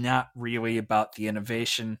 it's not really about the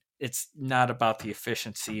innovation. It's not about the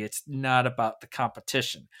efficiency. It's not about the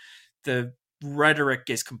competition. The rhetoric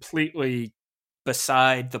is completely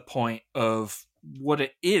beside the point of what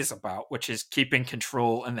it is about, which is keeping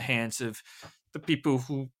control in the hands of the people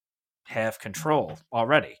who have control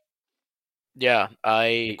already. Yeah,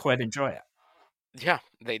 I quite enjoy it. Yeah,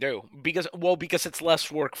 they do. Because it's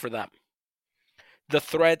less work for them. The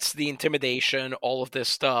threats, the intimidation, all of this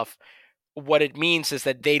stuff, what it means is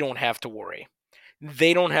that they don't have to worry.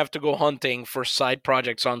 They don't have to go hunting for side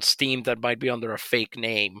projects on Steam that might be under a fake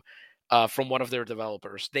name from one of their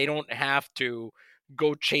developers. They don't have to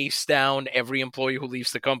go chase down every employee who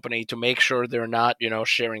leaves the company to make sure they're not,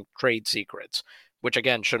 sharing trade secrets, which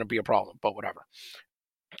again shouldn't be a problem, but whatever.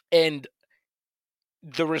 And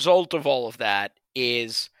the result of all of that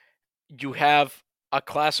is you have a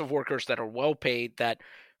class of workers that are well paid that,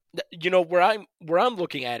 where I'm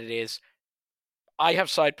looking at it is I have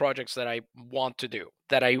side projects that I want to do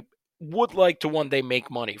that I would like to one day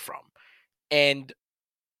make money from. And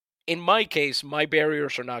in my case, my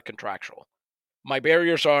barriers are not contractual. My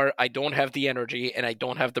barriers are I don't have the energy and I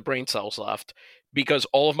don't have the brain cells left because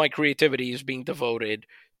all of my creativity is being devoted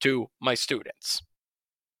to my students.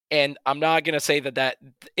 And I'm not going to say that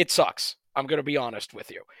it sucks. I'm going to be honest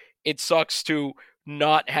with you. It sucks to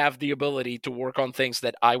not have the ability to work on things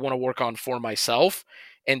that I want to work on for myself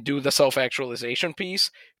and do the self-actualization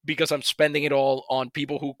piece because I'm spending it all on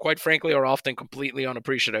people who, quite frankly, are often completely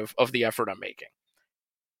unappreciative of the effort I'm making.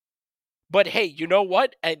 But hey, you know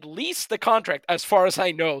what? At least the contract, as far as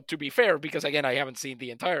I know, to be fair, because again, I haven't seen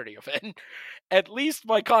the entirety of it, at least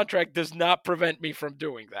my contract does not prevent me from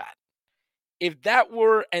doing that. If that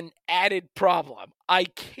were an added problem, I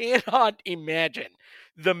cannot imagine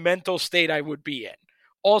the mental state I would be in.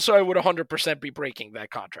 Also, I would 100% be breaking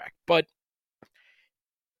that contract. But,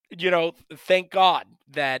 thank God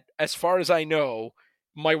that as far as I know,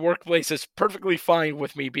 my workplace is perfectly fine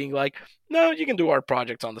with me being like, no, you can do art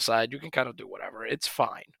projects on the side. You can kind of do whatever. It's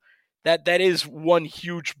fine. That is one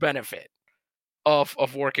huge benefit of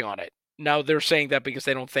working on it. Now, they're saying that because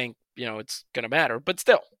they don't think, it's going to matter. But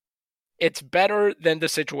still, it's better than the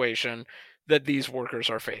situation that these workers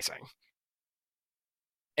are facing.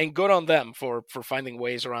 And good on them for finding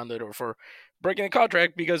ways around it or for breaking the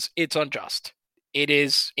contract because it's unjust. It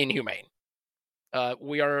is inhumane.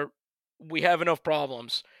 We have enough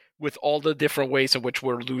problems with all the different ways in which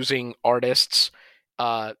we're losing artists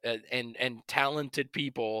and talented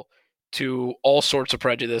people to all sorts of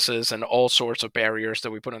prejudices and all sorts of barriers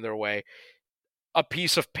that we put in their way. A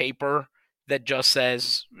piece of paper that just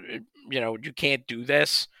says, you can't do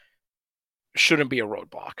this shouldn't be a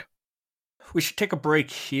roadblock. We should take a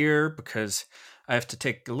break here because I have to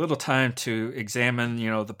take a little time to examine,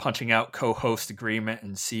 the Punching Out co-host agreement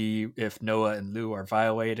and see if Noah and Lou are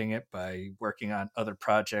violating it by working on other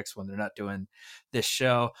projects when they're not doing this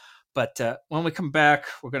show. But when we come back,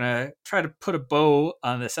 we're going to try to put a bow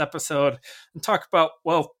on this episode and talk about,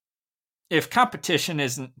 well, if competition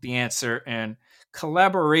isn't the answer and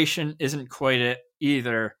collaboration isn't quite it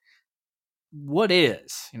either, what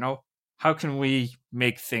is? How can we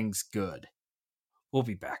make things good? We'll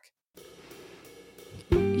be back.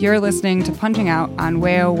 You're listening to Punching Out on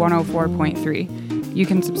WAYO 104.3. You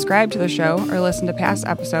can subscribe to the show or listen to past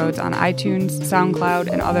episodes on iTunes, SoundCloud,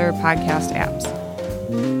 and other podcast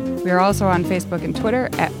apps. We are also on Facebook and Twitter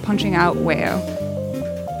at Punching Out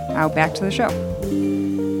WAYO. Now back to the show.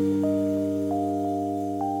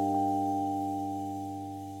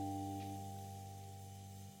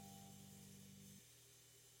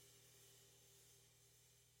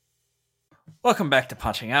 Welcome back to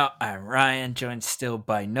Punching Out. I'm Ryan, joined still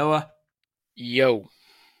by Noah. Yo.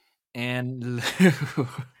 And Lou.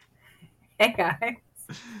 Hey, guys.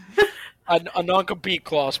 A non-compete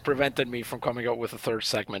clause prevented me from coming up with a third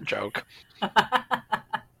segment joke.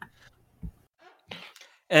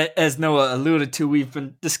 As Noah alluded to, we've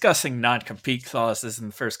been discussing non-compete clauses in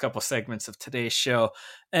the first couple segments of today's show.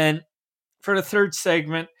 And for the third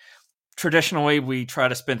segment, traditionally we try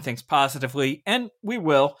to spin things positively, and we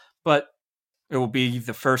will, but it will be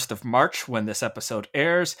the 1st of March when this episode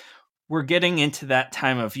airs. We're getting into that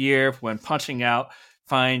time of year when Punching Out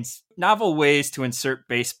finds novel ways to insert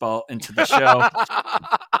baseball into the show.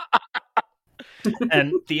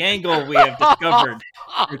 And the angle we have discovered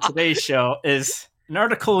for today's show is an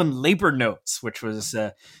article in Labor Notes, which was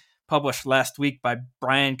published last week by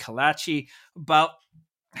Brian Kalachi, about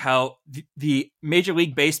how the Major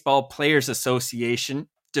League Baseball Players Association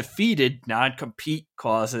defeated non-compete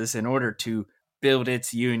clauses in order to build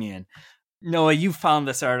its union. Noah, you found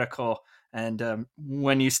this article, and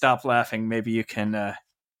when you stop laughing, maybe you can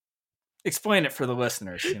explain it for the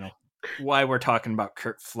listeners, why we're talking about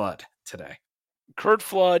Curt Flood today. Curt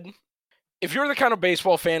Flood, if you're the kind of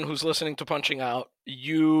baseball fan who's listening to Punching Out,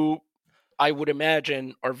 you, I would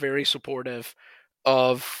imagine, are very supportive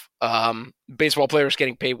of baseball players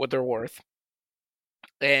getting paid what they're worth.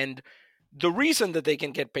 And the reason that they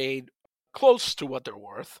can get paid close to what they're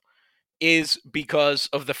worth is because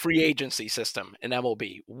of the free agency system in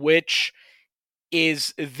MLB, which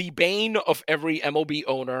is the bane of every MLB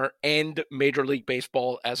owner and Major League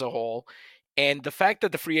Baseball as a whole. And the fact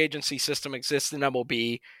that the free agency system exists in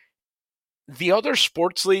MLB, the other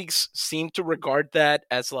sports leagues seem to regard that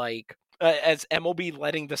as like as MLB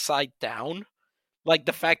letting the site down. Like,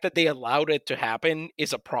 the fact that they allowed it to happen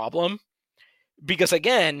is a problem. Because,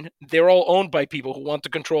 again, they're all owned by people who want to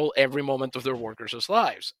control every moment of their workers'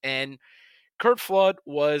 lives. And Curt Flood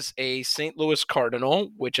was a St. Louis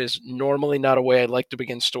Cardinal, which is normally not a way I like to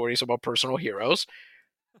begin stories about personal heroes.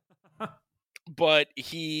 But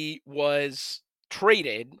he was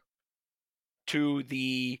traded to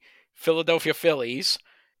the Philadelphia Phillies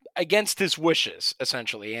against his wishes,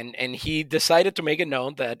 essentially. And he decided to make it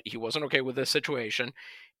known that he wasn't okay with this situation.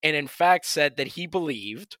 And in fact said that he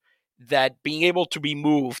believed that being able to be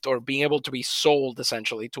moved or being able to be sold,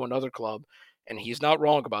 essentially, to another club, and he's not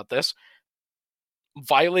wrong about this,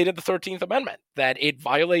 violated the 13th Amendment, that it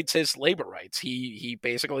violates his labor rights. He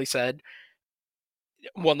basically said,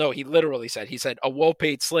 well, no, he literally said, a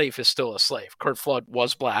well-paid slave is still a slave. Curt Flood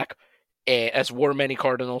was black, as were many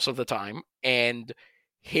Cardinals of the time, and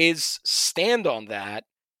his stand on that,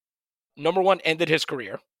 number one, ended his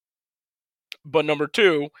career, but number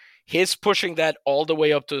two, his pushing that all the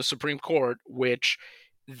way up to the Supreme Court, which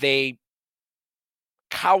they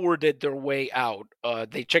cowarded their way out.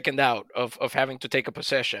 They chickened out of having to take a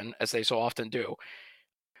position, as they so often do,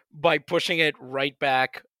 by pushing it right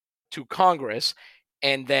back to Congress.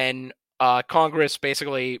 And then Congress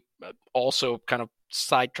basically also kind of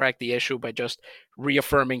sidetracked the issue by just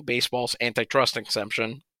reaffirming baseball's antitrust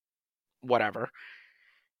exemption, whatever.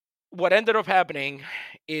 What ended up happening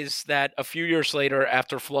is that a few years later,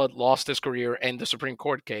 after Flood lost his career and the Supreme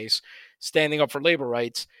Court case, standing up for labor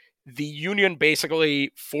rights, the union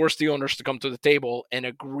basically forced the owners to come to the table and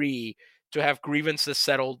agree to have grievances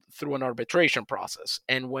settled through an arbitration process.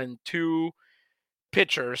 And when two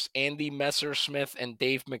pitchers, Andy Messersmith and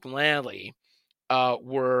Dave McNally,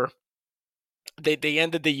 they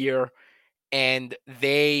ended the year, and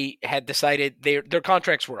they had decided their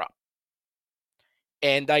contracts were up.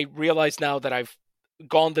 And I realize now that I've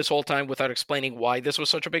gone this whole time without explaining why this was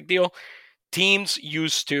such a big deal. Teams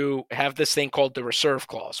used to have this thing called the reserve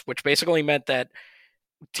clause, which basically meant that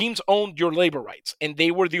teams owned your labor rights, and they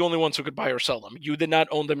were the only ones who could buy or sell them. You did not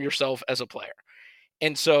own them yourself as a player.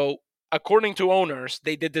 And so, according to owners,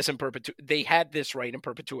 they did this in perpetuity. They had this right in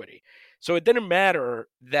perpetuity. So it didn't matter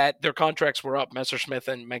that their contracts were up, Messersmith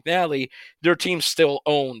and McNally, their team still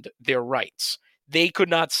owned their rights. They could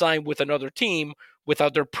not sign with another team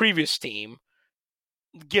without their previous team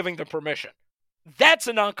giving them permission. That's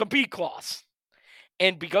a non-compete clause.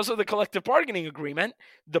 And because of the collective bargaining agreement,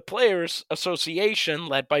 the Players Association,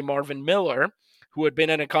 led by Marvin Miller, who had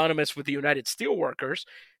been an economist with the United Steelworkers,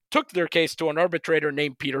 took their case to an arbitrator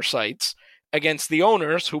named Peter Seitz against the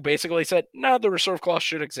owners, who basically said, no, the reserve clause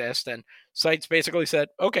should exist. And Seitz basically said,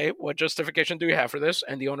 okay, what justification do you have for this?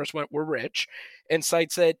 And the owners went, we're rich. And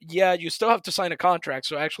Seitz said, yeah, you still have to sign a contract.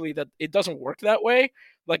 So actually that it doesn't work that way.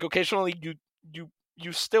 Like, occasionally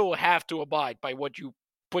you still have to abide by what you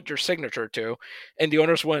put your signature to. And the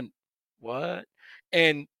owners went, what?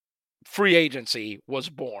 And free agency was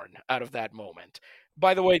born out of that moment.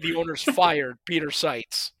 By the way, the owners fired Peter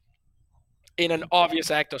Seitz in an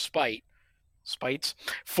obvious act of spite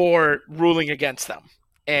for ruling against them.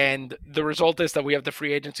 And the result is that we have the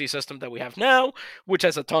free agency system that we have now, which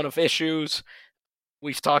has a ton of issues.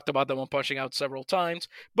 We've talked about them on Punching Out several times,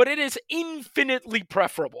 but it is infinitely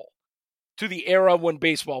preferable to the era when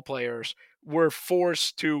baseball players were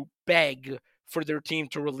forced to beg for their team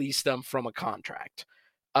to release them from a contract.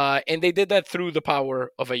 And they did that through the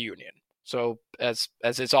power of a union. So as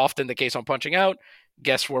is often the case on Punching Out,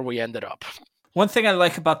 guess where we ended up? One thing I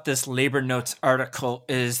like about this Labor Notes article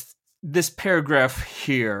is this paragraph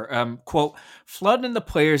here. Quote, Flood and the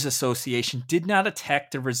Players Association did not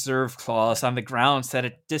attack the reserve clause on the grounds that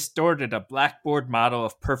it distorted a blackboard model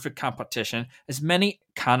of perfect competition, as many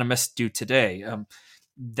economists do today.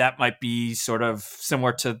 That might be sort of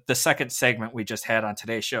similar to the second segment we just had on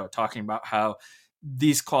today's show, talking about how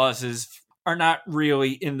these clauses are not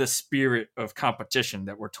really in the spirit of competition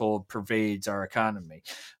that we're told pervades our economy.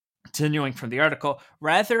 Continuing from the article,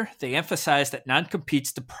 rather, they emphasize that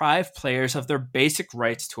non-competes deprive players of their basic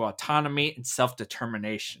rights to autonomy and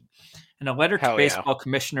self-determination. In a letter to Baseball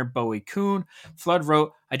Commissioner Bowie Kuhn, Flood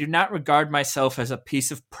wrote, I do not regard myself as a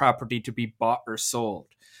piece of property to be bought or sold.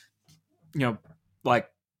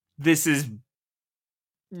 This is,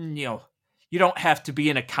 you don't have to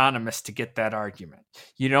be an economist to get that argument.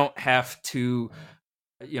 You don't have to,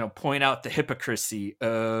 point out the hypocrisy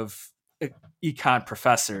of econ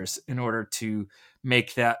professors in order to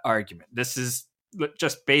make that argument. This is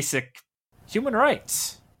just basic human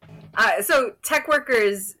rights. So tech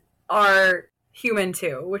workers are human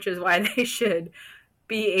too, which is why they should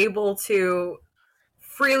be able to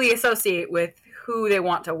freely associate with who they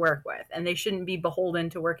want to work with, and they shouldn't be beholden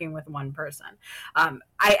to working with one person.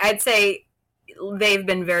 I'd say they've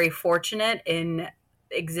been very fortunate in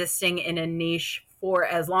existing in a niche for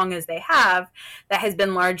as long as they have, that has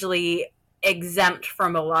been largely exempt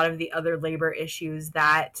from a lot of the other labor issues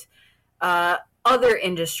that other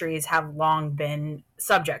industries have long been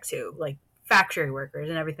subject to, like factory workers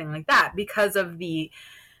and everything like that, because of the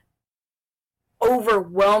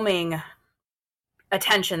overwhelming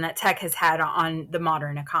attention that tech has had on the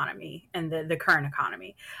modern economy and the current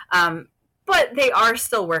economy. But they are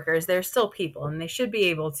still workers. They're still people, and they should be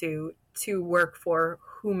able to work for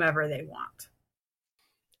whomever they want.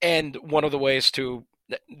 And one of the ways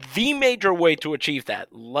the major way to achieve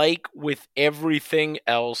that, like with everything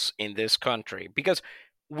else in this country, because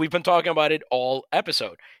we've been talking about it all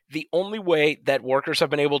episode, the only way that workers have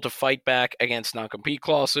been able to fight back against non-compete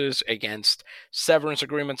clauses, against severance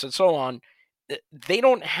agreements, and so on, we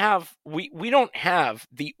don't have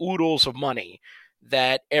the oodles of money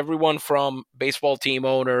that everyone from baseball team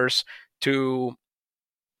owners to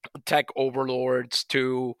tech overlords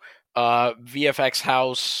to VFX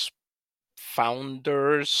house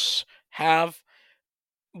founders have.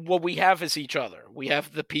 What we have is each other. We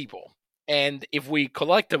have the people. And if we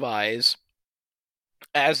collectivize,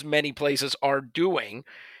 as many places are doing,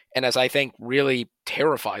 and as I think really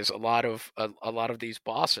terrifies a lot of these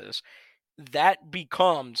bosses, that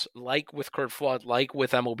becomes, like with Curt Flood, like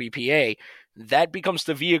with MLBPA, that becomes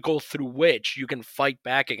the vehicle through which you can fight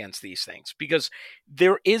back against these things. Because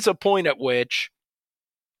there is a point at which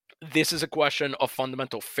this is a question of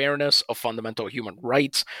fundamental fairness, of fundamental human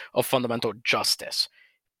rights, of fundamental justice.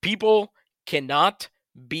 People cannot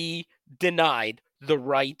be denied the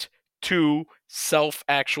right to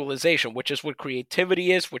self-actualization, which is what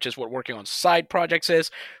creativity is, which is what working on side projects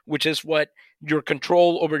is, which is what your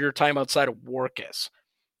control over your time outside of work is.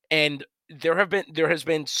 And there has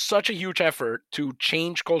been such a huge effort to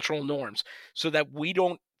change cultural norms so that we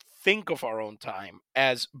don't think of our own time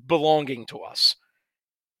as belonging to us.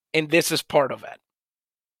 And this is part of it.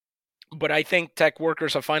 But I think tech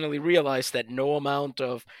workers have finally realized that no amount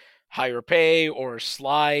of higher pay or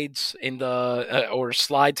slides at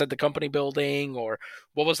the company building, or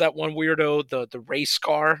what was that one weirdo, the race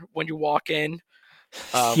car when you walk in,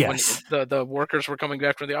 yes. when the workers were coming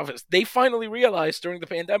back from the office, they finally realized during the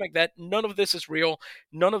pandemic that none of this is real,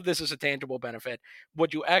 none of this is a tangible benefit.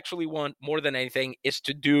 What you actually want more than anything is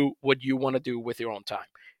to do what you want to do with your own time,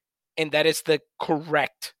 and that is the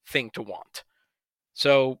correct thing to want.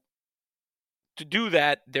 So to do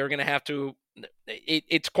that, they're going to have to,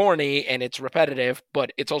 it's corny and it's repetitive,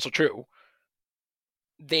 but it's also true.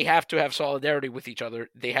 They have to have solidarity with each other.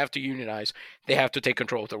 They have to unionize. They have to take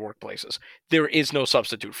control of their workplaces. There is no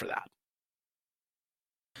substitute for that.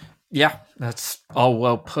 Yeah, that's all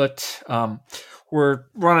well put. We're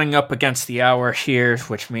running up against the hour here,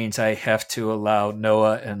 which means I have to allow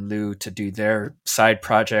Noah and Lou to do their side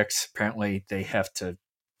projects. Apparently, they have to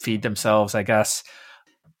feed themselves, I guess.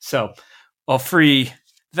 So I'll free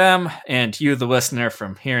them and you, the listener,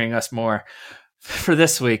 from hearing us more. For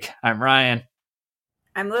this week, I'm Ryan.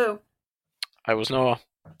 I'm Lou. I was Noah.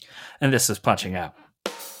 And this is Punching Out.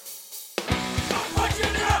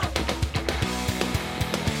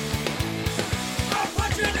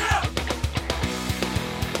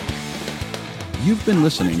 You've been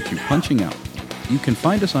listening to Punching Out. You can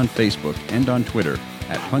find us on Facebook and on Twitter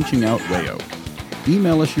at PunchingOutWayo.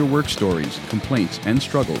 Email us your work stories, complaints, and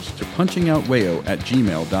struggles to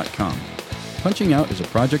punchingoutwayo@gmail.com. Punching Out is a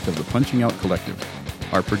project of the Punching Out Collective.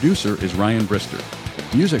 Our producer is Ryan Brister.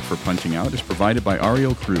 Music for Punching Out is provided by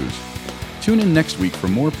Ariel Cruz. Tune in next week for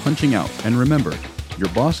more Punching Out, and remember, your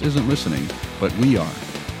boss isn't listening, but we are.